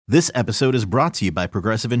This episode is brought to you by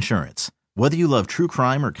Progressive Insurance. Whether you love true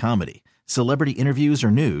crime or comedy, celebrity interviews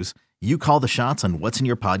or news, you call the shots on what's in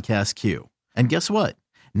your podcast queue. And guess what?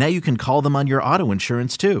 Now you can call them on your auto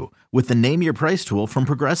insurance too with the Name Your Price tool from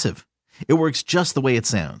Progressive. It works just the way it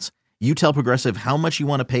sounds. You tell Progressive how much you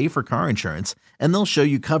want to pay for car insurance, and they'll show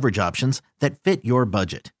you coverage options that fit your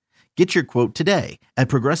budget. Get your quote today at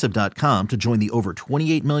Progressive.com to join the over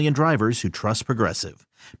 28 million drivers who trust Progressive.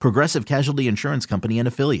 Progressive Casualty Insurance Company and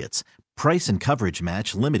Affiliates. Price and coverage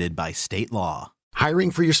match limited by state law. Hiring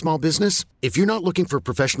for your small business? If you're not looking for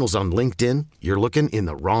professionals on LinkedIn, you're looking in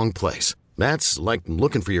the wrong place. That's like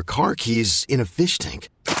looking for your car keys in a fish tank.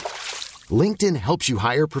 LinkedIn helps you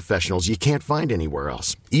hire professionals you can't find anywhere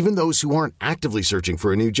else, even those who aren't actively searching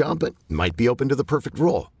for a new job but might be open to the perfect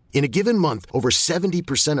role. In a given month, over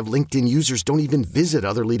 70% of LinkedIn users don't even visit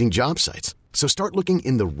other leading job sites. So start looking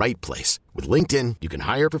in the right place. With LinkedIn, you can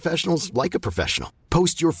hire professionals like a professional.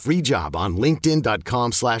 Post your free job on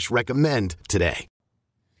linkedin.com/recommend today.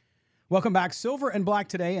 Welcome back. Silver and Black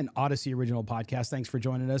today, an Odyssey original podcast. Thanks for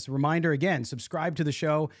joining us. Reminder again, subscribe to the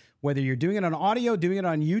show, whether you're doing it on audio, doing it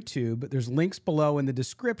on YouTube. There's links below in the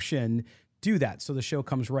description. Do that so the show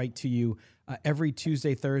comes right to you every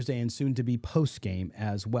Tuesday, Thursday, and soon to be post game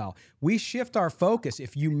as well. We shift our focus.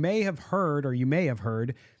 If you may have heard,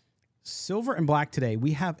 Silver and Black today,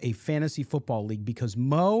 we have a fantasy football league because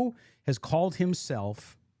Mo has called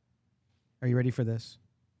himself, are you ready for this?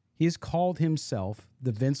 He has called himself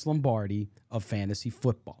the Vince Lombardi of fantasy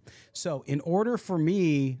football. So in order for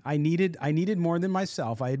me, I needed more than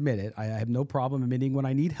myself. I admit it. I have no problem admitting when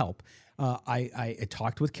I need help. I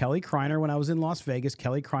talked with Kelly Kreiner when I was in Las Vegas.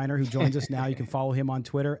 Kelly Kreiner, who joins us now. You can follow him on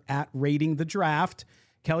Twitter at Rating the Draft.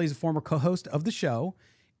 Kelly's a former co-host of the show,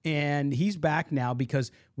 and he's back now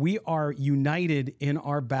because we are united in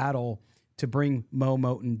our battle to bring Mo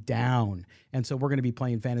Moton down. And so we're going to be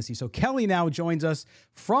playing fantasy. So Kelly now joins us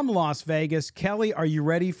from Las Vegas. Kelly, are you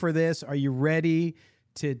ready for this? Are you ready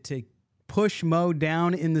to push Mo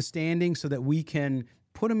down in the standing so that we can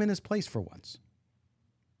put him in his place for once?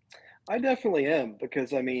 I definitely am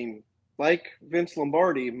because, I mean, like Vince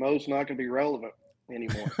Lombardi, Mo's not going to be relevant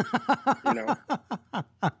anymore. You know.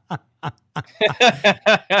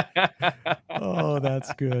 Oh,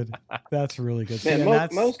 that's good. That's really good. Man,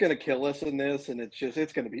 Mo's going to kill us in this, and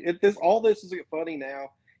it's going to be all this is funny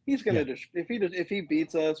now. He's going to if he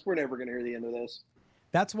beats us, we're never going to hear the end of this.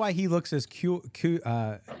 That's why he looks as cool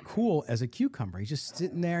as a cucumber. He's just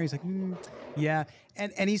sitting there. He's like, yeah.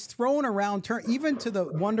 And he's throwing around, even to the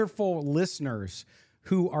wonderful listeners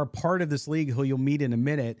who are part of this league, who you'll meet in a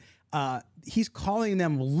minute. He's calling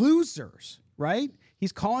them losers, right?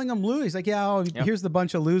 He's calling them losers. He's like, here's the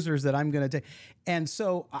bunch of losers that I'm going to take. And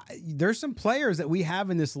so there's some players that we have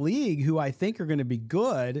in this league who I think are going to be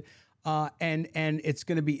good. And it's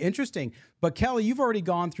going to be interesting. But Kelly, you've already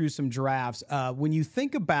gone through some drafts. When you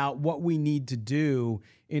think about what we need to do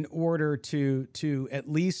in order to at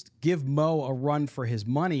least give Mo a run for his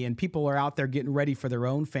money, and people are out there getting ready for their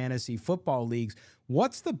own fantasy football leagues,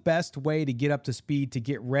 what's the best way to get up to speed, to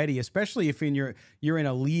get ready, especially if you're in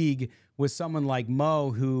a league with someone like Mo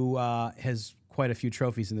who has quite a few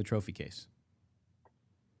trophies in the trophy case?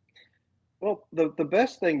 Well, the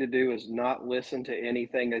best thing to do is not listen to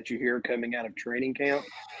anything that you hear coming out of training camp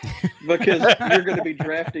because you're going to be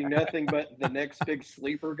drafting nothing but the next big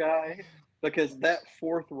sleeper guy because that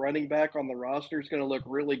fourth running back on the roster is going to look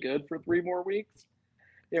really good for 3 more weeks.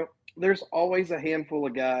 You know, there's always a handful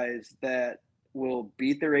of guys that will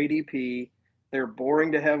beat their ADP. They're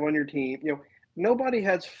boring to have on your team. You know, nobody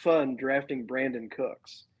has fun drafting Brandon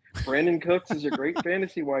Cooks. Brandon Cooks is a great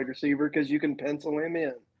fantasy wide receiver because you can pencil him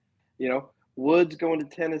in. You know, Woods going to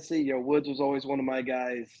Tennessee. You know, Woods was always one of my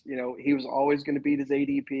guys. You know, he was always going to beat his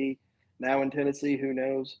ADP. Now in Tennessee, who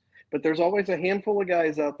knows? But there's always a handful of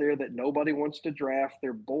guys out there that nobody wants to draft.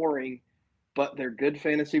 They're boring, but they're good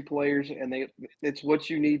fantasy players, and it's what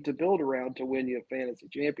you need to build around to win you a fantasy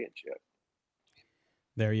championship.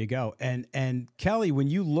 There you go. And Kelly, when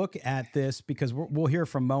you look at this, because we'll hear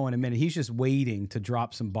from Mo in a minute, he's just waiting to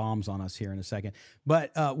drop some bombs on us here in a second.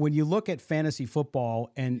 But when you look at fantasy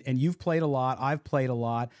football, and you've played a lot, I've played a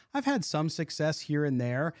lot, I've had some success here and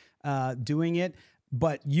there doing it,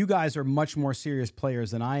 but you guys are much more serious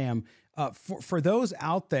players than I am. For those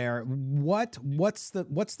out there, what's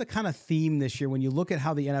the kind of theme this year when you look at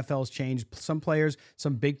how the NFL's changed?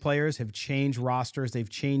 Some big players have changed rosters. They've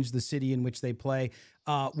changed the city in which they play.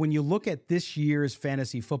 When you look at this year's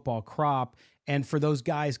fantasy football crop, and for those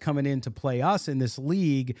guys coming in to play us in this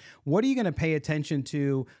league, what are you going to pay attention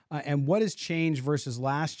to, and what has changed versus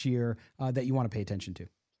last year that you want to pay attention to?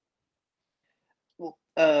 Well,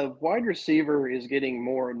 Wide receiver is getting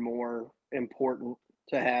more and more important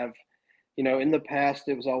to have. In the past,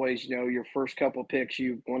 it was always, your first couple picks,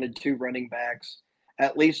 you wanted two running backs,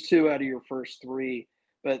 at least two out of your first three.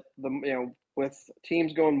 But with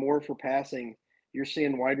teams going more for passing, you're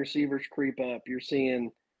seeing wide receivers creep up. You're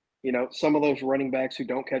seeing, some of those running backs who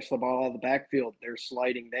don't catch the ball out of the backfield, they're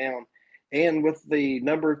sliding down. And with the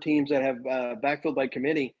number of teams that have backfield by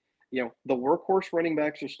committee, the workhorse running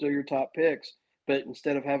backs are still your top picks. But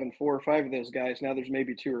instead of having 4 or 5 of those guys, now there's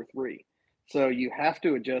maybe 2 or 3. So you have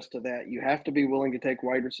to adjust to that. You have to be willing to take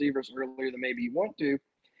wide receivers earlier than maybe you want to,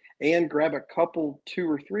 and grab a couple 2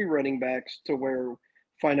 or 3 running backs to where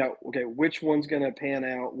find out, okay, which one's going to pan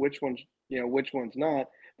out, which one's not.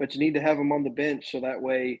 But you need to have them on the bench so that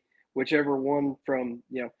way, whichever one from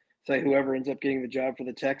say whoever ends up getting the job for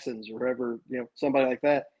the Texans or whoever somebody like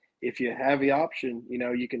that, if you have the option,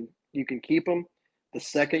 you can keep them. The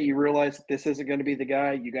second you realize that this isn't going to be the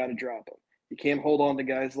guy, you got to drop him. You can't hold on to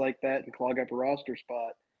guys like that and clog up a roster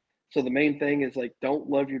spot. So the main thing is don't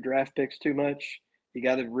love your draft picks too much. You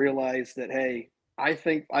got to realize that, hey, I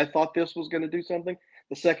thought this was going to do something.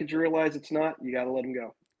 The second you realize it's not, you got to let them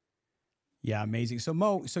go. Yeah, amazing. So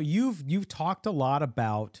Mo, you've talked a lot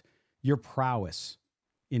about your prowess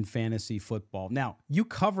in fantasy football. Now, you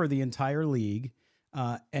cover the entire league.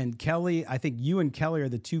 And Kelly, I think you and Kelly are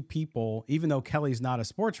the two people, even though Kelly's not a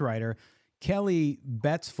sports writer, Kelly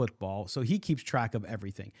bets football, so he keeps track of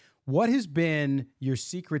everything. What has been your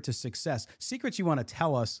secret to success? Secrets you want to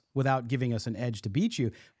tell us without giving us an edge to beat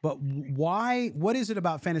you, but why? What is it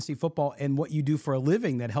about fantasy football and what you do for a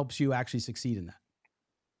living that helps you actually succeed in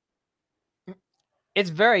that? It's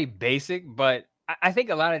very basic, but I think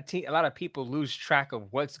a lot of people lose track of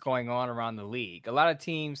what's going on around the league. A lot of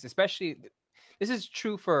teams, especially, this is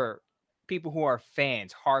true for people who are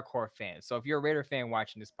fans, hardcore fans. So if you're a Raider fan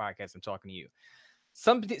watching this podcast, I'm talking to you.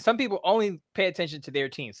 Some people only pay attention to their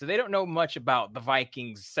team, so they don't know much about the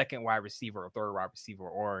Vikings' second wide receiver or third wide receiver,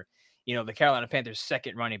 or the Carolina Panthers'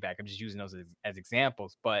 second running back. I'm just using those as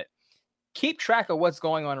examples, but keep track of what's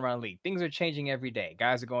going on around the league. Things are changing every day.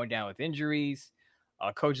 Guys are going down with injuries.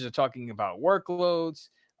 Coaches are talking about workloads.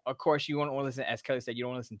 Of course, you don't want to listen, as Kelly said, you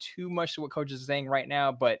don't want to listen too much to what coaches are saying right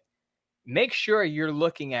now, but make sure you're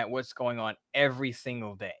looking at what's going on every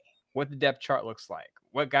single day, what the depth chart looks like,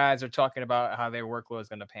 what guys are talking about, how their workload is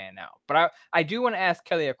going to pan out. But I do want to ask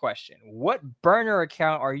Kelly a question. What burner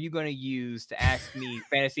account are you going to use to ask me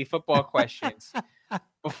fantasy football questions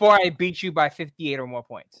before I beat you by 58 or more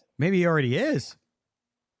points? Maybe he already is.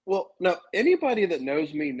 Well, no, anybody that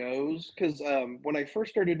knows me knows, because when I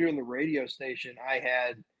first started doing the radio station, I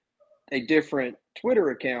had a different Twitter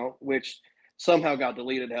account, which somehow got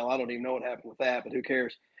deleted. Hell, I don't even know what happened with that, but who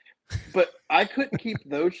cares? But I couldn't keep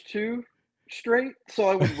those two straight, so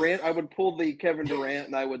I would pull the Kevin Durant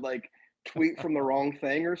and I would tweet from the wrong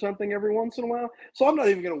thing or something every once in a while. So I'm not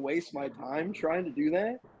even going to waste my time trying to do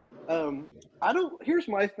that. Here's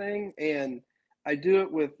my thing, and I do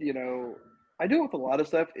it with a lot of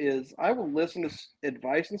stuff, is I will listen to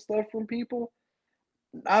advice and stuff from people.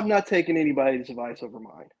 I'm not taking anybody's advice over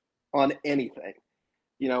mine on anything.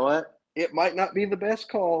 You know what? It might not be the best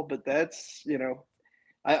call, but that's,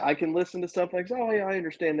 I can listen to stuff like, oh, yeah, I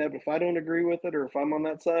understand that. But if I don't agree with it or if I'm on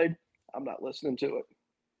that side, I'm not listening to it.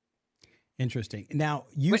 Interesting. Now,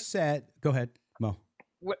 said, go ahead, Mo.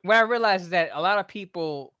 What I realize is that a lot of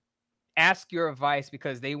people ask your advice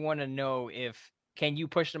because they want to know can you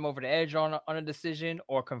push them over the edge on a decision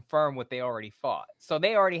or confirm what they already thought. So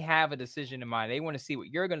they already have a decision in mind. They want to see what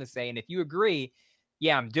you're going to say. And if you agree,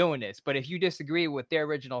 yeah, I'm doing this. But if you disagree with their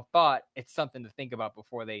original thought, it's something to think about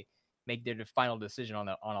before they make their final decision on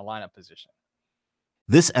a lineup position.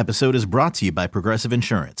 This episode is brought to you by Progressive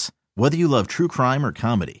Insurance. Whether you love true crime or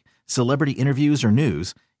comedy, celebrity interviews or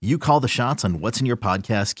news, you call the shots on what's in your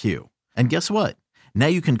podcast queue. And guess what? Now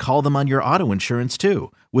you can call them on your auto insurance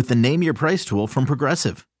too with the Name Your Price tool from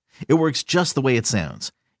Progressive. It works just the way it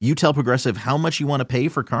sounds. You tell Progressive how much you want to pay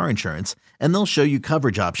for car insurance, and they'll show you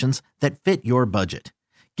coverage options that fit your budget.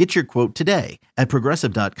 Get your quote today at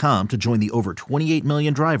Progressive.com to join the over 28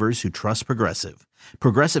 million drivers who trust Progressive.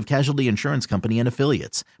 Progressive Casualty Insurance Company and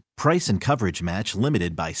Affiliates. Price and coverage match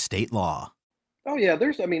limited by state law. Oh, yeah,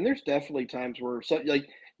 there's definitely times where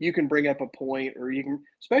you can bring up a point, or you can,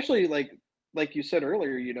 especially like you said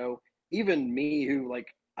earlier, even me who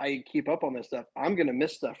I keep up on this stuff, I'm going to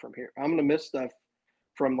miss stuff from here. I'm going to miss stuff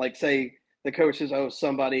from say the coach says, oh,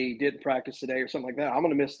 somebody didn't practice today or something like that. I'm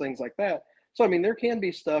going to miss things like that. So, there can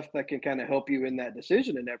be stuff that can kind of help you in that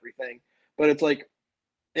decision and everything, but it's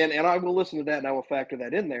and I will listen to that and I will factor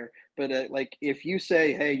that in there. But if you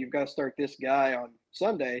say, hey, you've got to start this guy on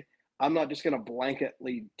Sunday, I'm not just going to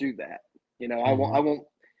blanketly do that. You know, Mhm.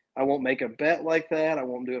 I won't make a bet like that. I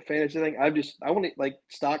won't do a fantasy thing. I want to like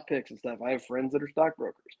stock picks and stuff. I have friends that are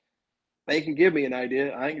stockbrokers. They can give me an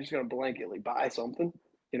idea. I ain't just going to blanketly buy something,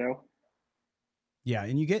 you know? Yeah,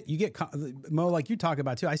 and you get Mo, like you talk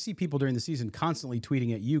about too. I see people during the season constantly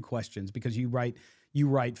tweeting at you questions because you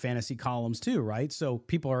write fantasy columns too, right? So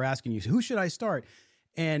people are asking you, who should I start?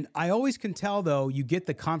 And I always can tell though, you get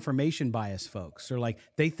the confirmation bias folks, or like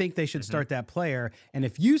they think they should start that player, and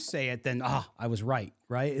if you say it, then I was right,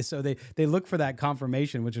 right? So they look for that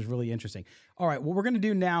confirmation, which is really interesting. All right, what we're gonna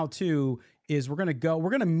do now too is we're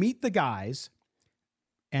gonna meet the guys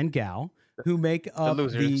and gal who make The up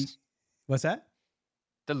losers. what's that?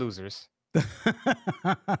 The losers. The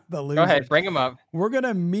losers. Go ahead, bring them up. We're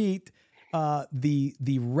gonna meet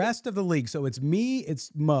the rest of the league. So it's me,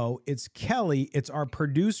 it's Mo, it's Kelly, it's our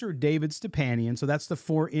producer David Stepanian. So that's the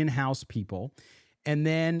 4 in-house people, and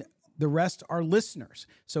then the rest are listeners.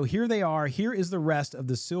 So here they are. Here is the rest of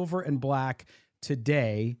the Silver and Black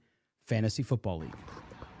Today Fantasy Football League.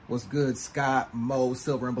 What's good, Scott, Mo,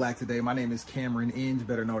 Silver and Black Today? My name is Cameron Inge,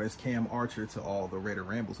 better known as Cam Archer to all the Raider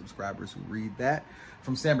Ramble subscribers who read that.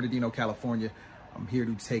 From San Bernardino, California, I'm here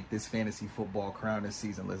to take this fantasy football crown this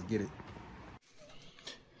season. Let's get it.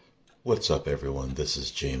 What's up, everyone? This is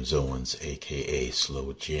James Owens, a.k.a.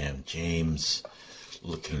 Slow Jam James,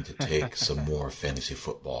 looking to take some more fantasy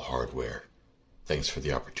football hardware. Thanks for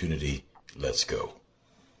the opportunity. Let's go.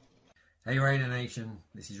 Hey, Raider Nation.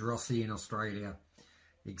 This is Rossi in Australia.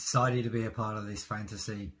 Excited to be a part of this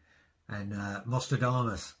fantasy. And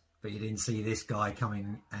Nostradamus, but you didn't see this guy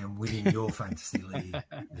coming and winning your fantasy league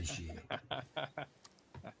this year.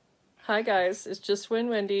 Hi, guys. It's just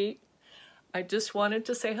Wendy. I just wanted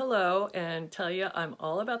to say hello and tell you I'm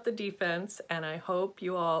all about the defense, and I hope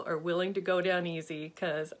you all are willing to go down easy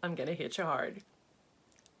because I'm going to hit you hard.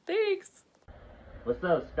 Thanks. What's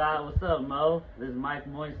up, Scott? What's up, Mo? This is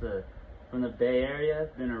Mike Moisa from the Bay Area.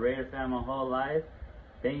 Been a Raider fan my whole life.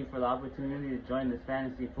 Thank you for the opportunity to join this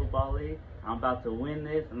fantasy football league. I'm about to win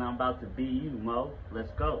this, and I'm about to beat you, Mo.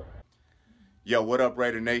 Let's go. Yo, what up,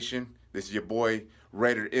 Raider Nation? This is your boy,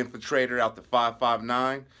 Raider Infiltrator out the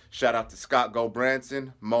 559. Shout out to Scott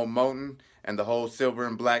Gobranson, Mo Moten, and the whole Silver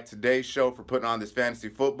and Black Today show for putting on this fantasy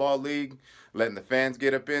football league, letting the fans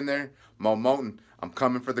get up in there. Mo Moten, I'm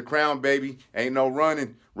coming for the crown, baby. Ain't no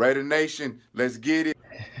running. Raider Nation, let's get it.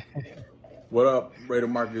 What up, Raider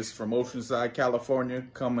Marcus from Oceanside, California,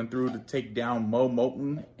 coming through to take down Mo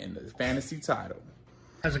Moten in the fantasy title.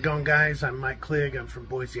 How's it going, guys? I'm Mike Cligg. I'm from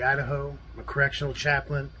Boise, Idaho. I'm a correctional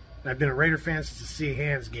chaplain, and I've been a Raider fan since the Sea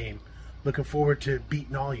Hands game. Looking forward to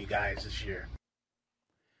beating all you guys this year.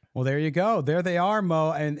 Well, there you go. There they are,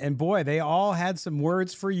 Mo. And boy, they all had some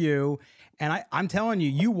words for you. And I'm telling you,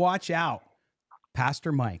 you watch out.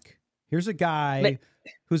 Pastor Mike. Here's a guy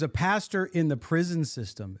who's a pastor in the prison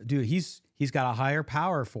system. Dude, he's got a higher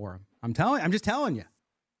power for him. I'm just telling you.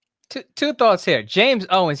 Two thoughts here. James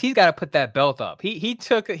Owens, he's got to put that belt up. He did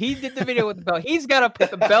the video with the belt. He's got to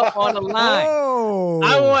put the belt on the line. Oh.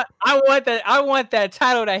 I want that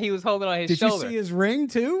title that he was holding on his shoulder. Did you see his ring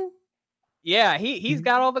too? Yeah, he's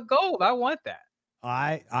got all the gold. I want that.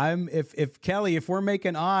 If Kelly, if we're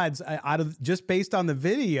making odds out of just based on the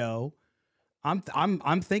video,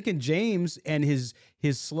 I'm thinking James and his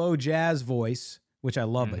slow jazz voice, which I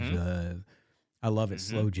love. I love it.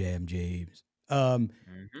 Slow jam James.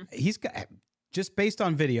 He's got, just based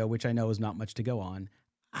on video, which I know is not much to go on.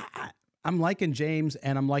 I'm liking James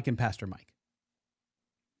and I'm liking Pastor Mike.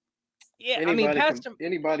 Yeah,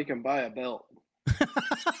 anybody can buy a belt.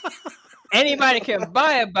 Anybody can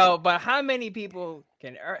buy a belt, but how many people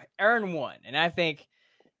can earn one? And I think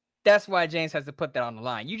that's why James has to put that on the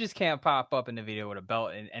line. You just can't pop up in the video with a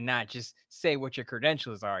belt and not just say what your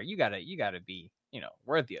credentials are. You gotta be,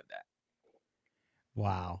 worthy of that.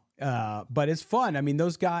 Wow. But it's fun. I mean,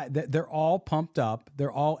 those guys, they're all pumped up.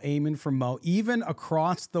 They're all aiming for Mo, even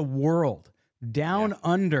across the world. Down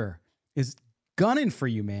under is gunning for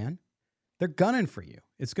you, man. They're gunning for you.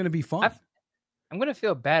 It's going to be fun. I'm going to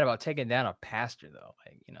feel bad about taking down a pastor, though.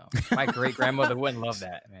 My great grandmother wouldn't love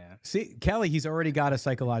that, man. See, Kelly, he's already got a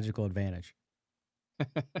psychological advantage.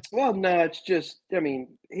 Well, no, it's just,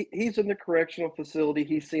 he's in the correctional facility.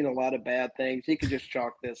 He's seen a lot of bad things. He could just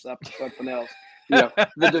chalk this up to something else.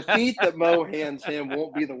 The defeat that Mo hands him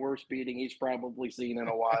won't be the worst beating he's probably seen in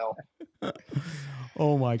a while.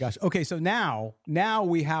 Oh my gosh. Okay, so now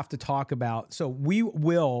we have to talk about, so we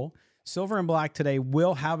will, Silver and Black Today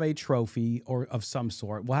will have a trophy or of some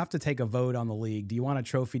sort. We'll have to take a vote on the league. Do you want a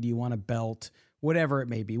trophy? Do you want a belt? Whatever it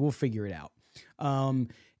may be. We'll figure it out.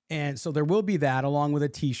 And so there will be that along with a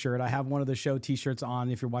t-shirt. I have one of the show t-shirts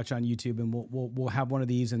on if you're watching on YouTube, and we'll have one of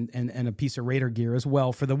these and a piece of Raider gear as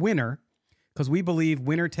well for the winner, because we believe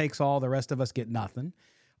winner takes all. The rest of us get nothing.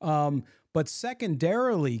 But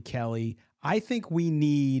secondarily, Kelly, I think we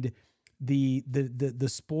need the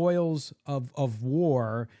spoils of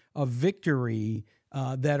war, of victory,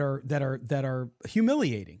 that are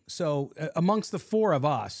humiliating. So amongst the four of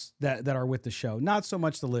us that are with the show, not so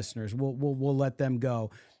much the listeners, we'll let them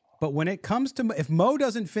go. But when it comes to, if Mo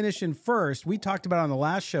doesn't finish in first, we talked about it on the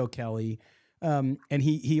last show, Kelly, and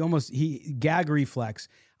he gag reflex.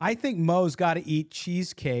 I think Mo's got to eat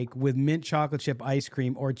cheesecake with mint chocolate chip ice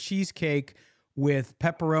cream, or cheesecake with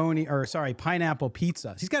pineapple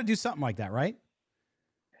pizza. He's got to do something like that, right?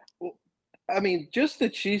 Well, I mean, just the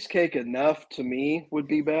cheesecake enough to me would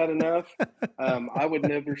be bad enough. I would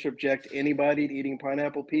never subject anybody to eating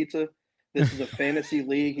pineapple pizza. This is a fantasy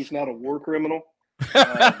league. He's not a war criminal.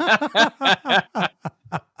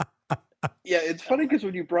 Yeah, it's funny because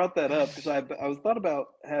when you brought that up, because I was thought about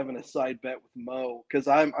having a side bet with Mo, because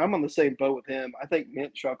I'm on the same boat with him. I think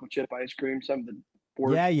mint chocolate chip ice cream, some of the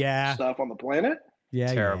worst stuff on the planet.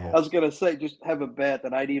 Yeah, terrible. Yeah. I was gonna say, just have a bet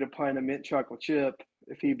that I'd eat a pint of mint chocolate chip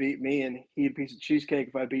if he beat me, and he'd eat a piece of cheesecake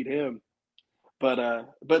if I beat him. But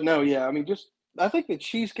no, yeah, I mean, I think the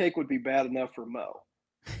cheesecake would be bad enough for Mo.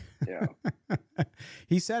 Yeah.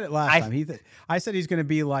 He said it last time. I said he's going to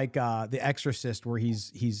be like the Exorcist, where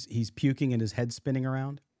he's puking and his head spinning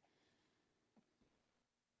around.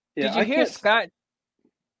 Yeah, Did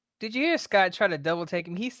you hear Scott try to double take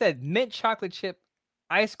him? He said mint chocolate chip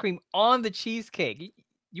ice cream on the cheesecake.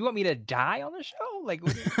 You want me to die on the show? Like,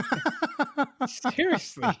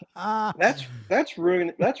 seriously? That's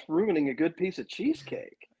ruining a good piece of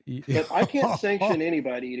cheesecake. But I can't sanction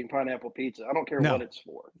anybody eating pineapple pizza. I don't care what it's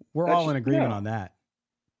for. We're all in agreement on that.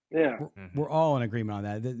 Yeah. We're all in agreement on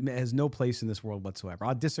that. It has no place in this world whatsoever.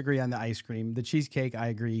 I'll disagree on the ice cream. The cheesecake, I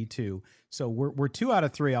agree too. So we're 2 out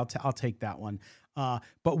of 3. I'll take that one.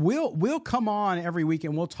 But we'll come on every week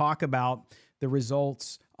and we'll talk about the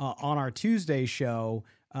results on our Tuesday show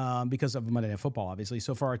because of Monday Night Football, obviously.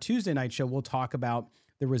 So for our Tuesday night show, we'll talk about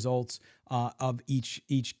the results of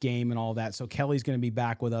each game and all that. So Kelly's going to be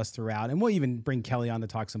back with us throughout, and we'll even bring Kelly on to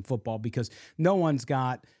talk some football, because no one's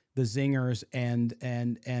got the zingers and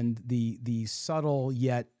the subtle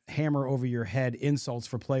yet hammer over your head insults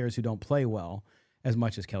for players who don't play well as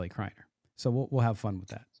much as Kelly Kreiner. So we'll have fun with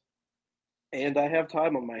that. And I have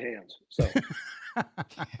time on my hands, so.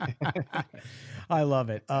 I love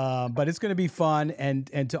it. But it's going to be fun,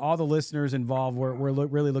 and to all the listeners involved, we're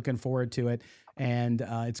really looking forward to it, and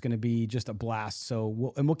it's going to be just a blast. So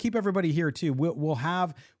we'll keep everybody here too. We'll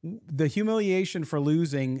have the humiliation for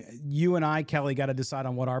losing. You and I, Kelly, got to decide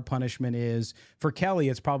on what our punishment is. For Kelly,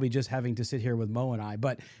 it's probably just having to sit here with Mo and I,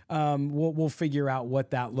 but we'll figure out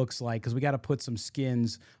what that looks like, because we got to put some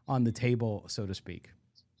skins on the table, so to speak.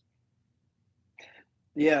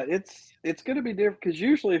 Yeah, it's going to be different, because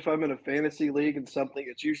usually if I'm in a fantasy league and something,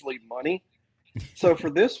 it's usually money. So for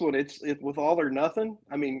this one, it's with all or nothing.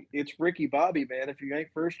 I mean, it's Ricky Bobby, man. If you ain't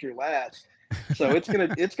first, you're last. So it's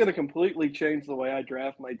gonna completely change the way I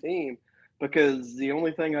draft my team, because the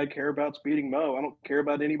only thing I care about is beating Mo. I don't care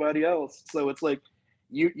about anybody else. So it's like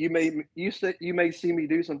you may see me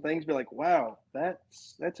do some things, be like, wow,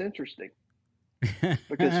 that's interesting,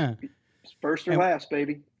 because it's first or last,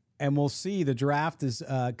 baby. And we'll see. The draft is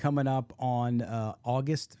coming up on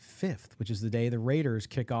August 5th, which is the day the Raiders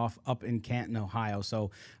kick off up in Canton, Ohio.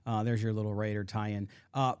 So there's your little Raider tie-in.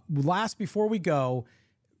 Last, before we go,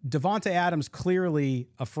 Davante Adams, clearly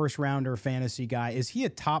a first-rounder fantasy guy. Is he a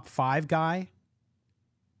top 5 guy?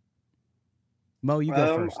 Mo, you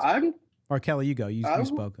go first. Or Kelly, you go. You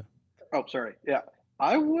spoke. Oh, sorry. Yeah.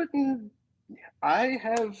 I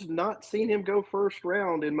have not seen him go first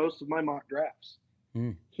round in most of my mock drafts.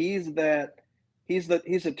 He's a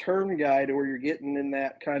turn guy to where you're getting in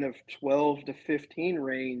that kind of 12 to 15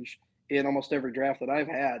 range in almost every draft that I've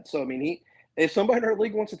had. So, I mean, if somebody in our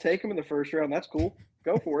league wants to take him in the first round, that's cool.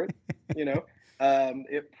 Go for it.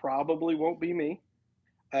 It probably won't be me.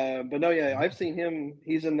 But no, yeah, I've seen him.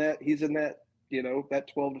 He's in that, that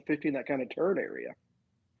 12 to 15, that kind of turn area.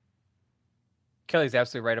 Kelly's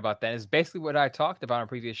absolutely right about that. It's basically what I talked about on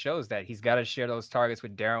previous shows, that he's got to share those targets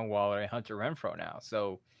with Darren Waller and Hunter Renfrow now.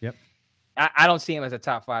 So yep. I don't see him as a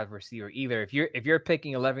top 5 receiver either. If you're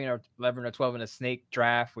picking 11 or 12 in a snake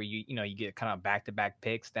draft where you get kind of back-to-back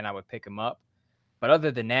picks, then I would pick him up. But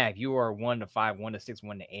other than that, if you are 1 to 5, 1 to 6,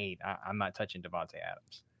 1 to 8, I'm not touching Davante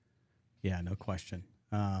Adams. Yeah, no question.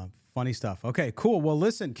 Funny stuff. Okay, cool. Well,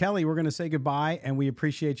 listen, Kelly, we're going to say goodbye, and we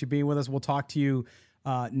appreciate you being with us. We'll talk to you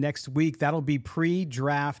next week. That'll be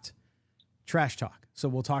pre-draft trash talk. So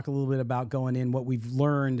we'll talk a little bit about going in, what we've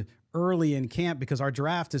learned early in camp, because our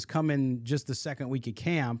draft is coming just the second week of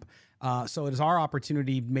camp. So it is our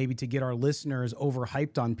opportunity maybe to get our listeners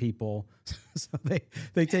overhyped on people so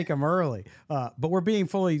they take them early. But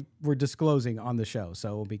we're disclosing on the show, so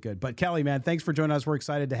it'll be good. But Kelly, man, thanks for joining us. We're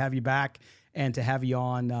excited to have you back and to have you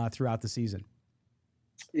on throughout the season.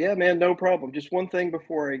 Yeah, man, no problem. Just one thing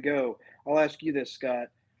before I go. I'll ask you this, Scott.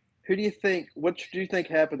 What do you think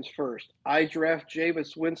happens first? I draft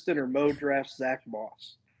Jameis Winston or Mo drafts Zach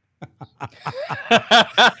Moss?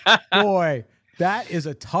 Boy, that is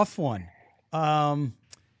a tough one. Boy,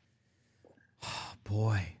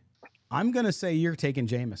 I'm going to say you're taking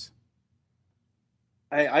Jameis.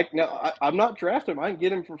 I'm not drafting him. I can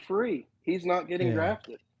get him for free. He's not getting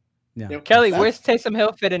drafted. Yeah. You know, Kelly, where's Taysom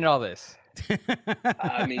Hill fit in all this?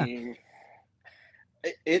 I mean,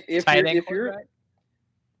 if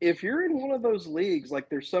you're in one of those leagues, like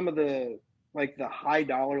there's some of the high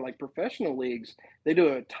dollar, like professional leagues, they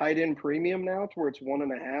do a tight end premium now to where it's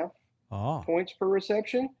 1.5 points per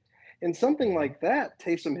reception. And something like that,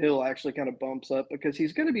 Taysom Hill actually kind of bumps up because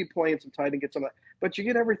he's going to be playing some tight end, get some of that, but you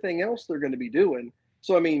get everything else they're going to be doing.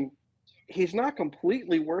 So, I mean, he's not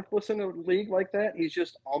completely worthless in a league like that. He's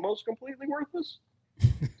just almost completely worthless.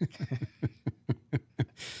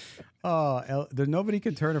 Nobody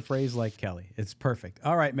can turn a phrase like Kelly. It's perfect.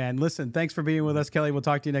 All right, man. Listen, thanks for being with us, Kelly. We'll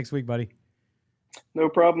talk to you next week, buddy. No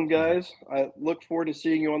problem, guys. I look forward to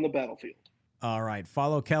seeing you on the battlefield. All right.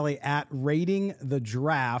 Follow Kelly at Rating the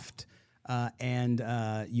Draft. And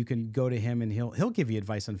you can go to him and he'll give you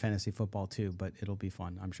advice on fantasy football too, but it'll be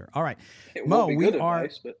fun, I'm sure. All right. Mo,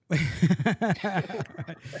 advice, but...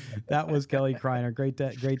 That was Kelly Kreiner. Great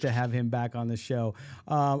to have him back on the show.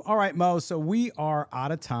 All right, Mo. So we are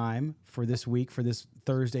out of time for this week, for this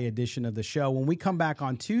Thursday edition of the show. When we come back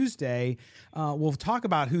on Tuesday, we'll talk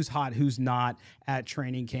about who's hot, who's not at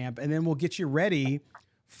training camp, and then we'll get you ready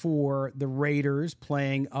for the Raiders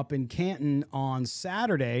playing up in Canton on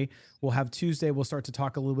Saturday. We'll have Tuesday. We'll start to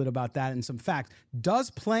talk a little bit about that and some facts. Does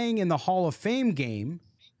playing in the Hall of Fame game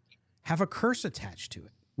have a curse attached to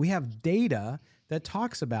it? We have data that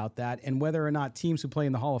talks about that and whether or not teams who play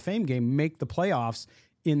in the Hall of Fame game make the playoffs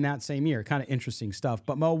in that same year. Kind of interesting stuff.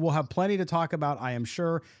 But Mo, we'll have plenty to talk about, I am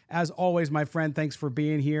sure. As always, my friend, thanks for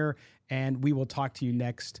being here, and we will talk to you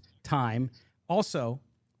next time. Also,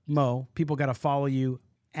 Mo, people got to follow you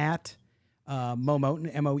at Mo Moton,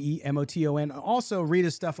 MOEMOTON. Also, read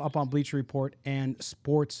his stuff up on Bleacher Report and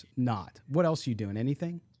Sports Not. What else are you doing?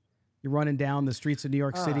 Anything? You're running down the streets of New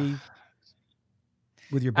York City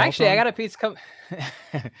with your belt Actually, on? I got a piece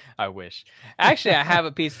I wish. Actually, I have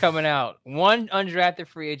a piece coming out. One undrafted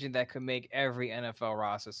free agent that could make every NFL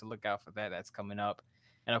roster, so look out for that. That's coming up.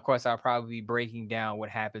 And, of course, I'll probably be breaking down what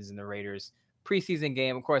happens in the Raiders preseason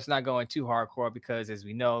game. Of course, not going too hardcore because, as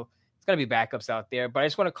we know, it's going to be backups out there, but I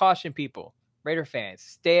just want to caution people, Raider fans,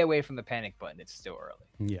 stay away from the panic button. It's still early.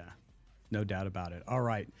 Yeah, no doubt about it. All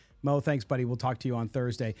right. Mo, thanks, buddy. We'll talk to you on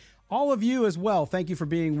Thursday. All of you as well, thank you for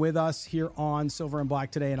being with us here on Silver and Black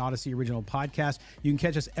Today, an Odyssey original podcast. You can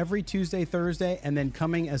catch us every Tuesday, Thursday, and then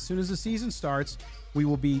coming as soon as the season starts, we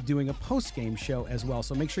will be doing a post-game show as well.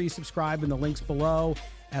 So make sure you subscribe in the links below,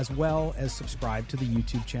 as well as subscribe to the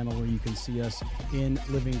YouTube channel where you can see us in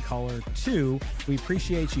living color too. We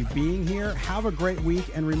appreciate you being here. Have a great week.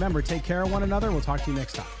 And remember, take care of one another. We'll talk to you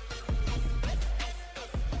next time.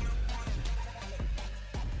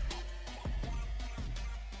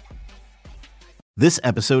 This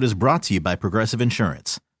episode is brought to you by Progressive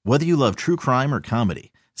Insurance. Whether you love true crime or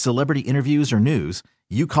comedy, celebrity interviews or news,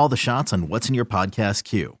 you call the shots on what's in your podcast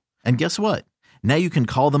queue. And guess what? Now you can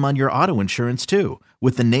call them on your auto insurance too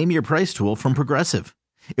with the Name Your Price tool from Progressive.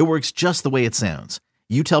 It works just the way it sounds.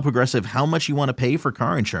 You tell Progressive how much you want to pay for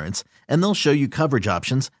car insurance, and they'll show you coverage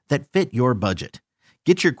options that fit your budget.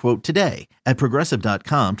 Get your quote today at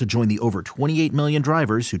Progressive.com to join the over 28 million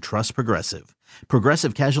drivers who trust Progressive.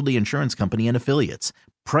 Progressive Casualty Insurance Company and Affiliates.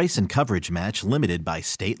 Price and coverage match limited by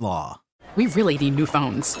state law. We really need new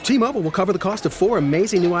phones. T-Mobile will cover the cost of 4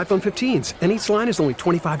 amazing new iPhone 15s, and each line is only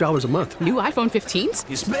 $25 a month. New iPhone 15s?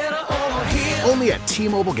 It's better over here. Only at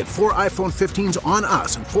T-Mobile, get 4 iPhone 15s on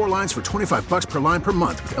us and 4 lines for $25 per line per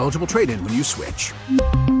month with eligible trade-in when you switch.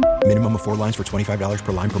 Minimum of 4 lines for $25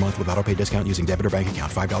 per line per month with autopay discount using debit or bank account.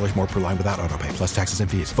 $5 more per line without autopay, plus taxes and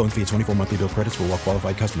fees. Phone fee at 24 monthly bill credits for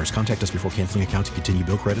well-qualified customers. Contact us before canceling account to continue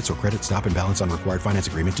bill credits or credit stop and balance on required finance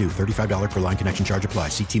agreement due. $35 per line connection charge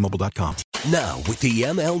applies. See T-Mobile.com. Now, with the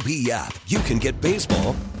MLB app, you can get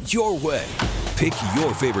baseball your way. Pick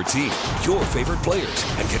your favorite team, your favorite players,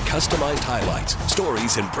 and get customized highlights,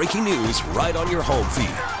 stories, and breaking news right on your home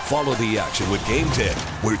feed. Follow the action with Game 10,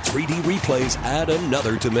 where 3D replays add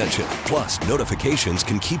another dimension. Plus, notifications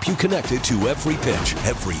can keep you connected to every pitch,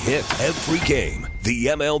 every hit, every game. The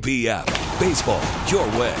MLB app. Baseball, your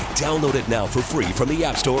way. Download it now for free from the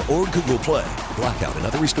App Store or Google Play. Blackout and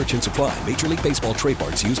other restrictions apply. Major League Baseball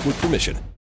trademarks used with permission.